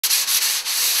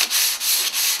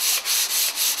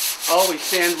Always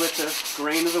sand with the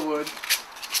grain of the wood.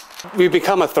 We've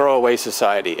become a throwaway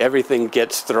society. Everything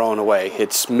gets thrown away.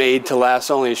 It's made to last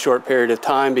only a short period of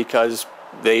time because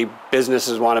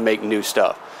businesses want to make new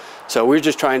stuff. So we're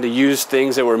just trying to use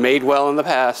things that were made well in the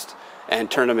past and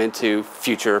turn them into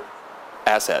future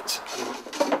assets.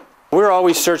 We're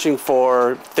always searching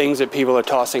for things that people are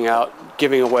tossing out,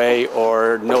 giving away,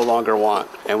 or no longer want.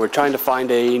 And we're trying to find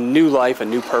a new life, a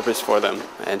new purpose for them.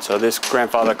 And so this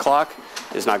grandfather clock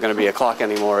is not going to be a clock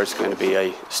anymore. It's going to be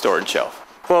a storage shelf.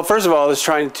 Well, first of all, it's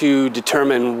trying to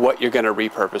determine what you're going to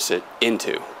repurpose it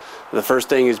into. The first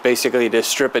thing is basically to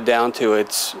strip it down to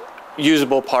its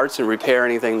usable parts and repair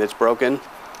anything that's broken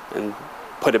and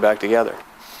put it back together.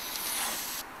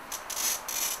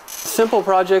 Simple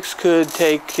projects could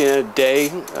take a day.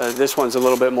 This one's a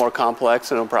little bit more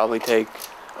complex and it'll probably take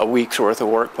a week's worth of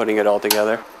work putting it all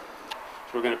together.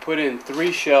 So we're going to put in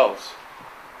 3 shelves.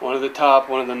 One at the top,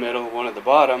 one in the middle, one at the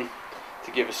bottom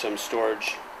to give us some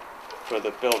storage for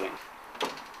the building.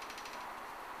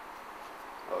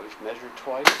 Always measure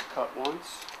twice, cut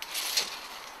once.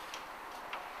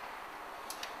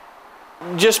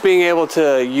 Just being able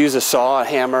to use a saw, a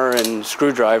hammer, and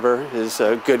screwdriver is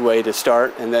a good way to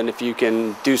start. And then if you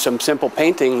can do some simple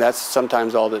painting, that's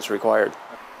sometimes all that's required.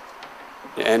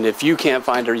 And if you can't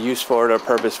find a use for it or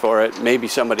purpose for it, maybe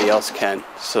somebody else can,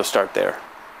 so start there.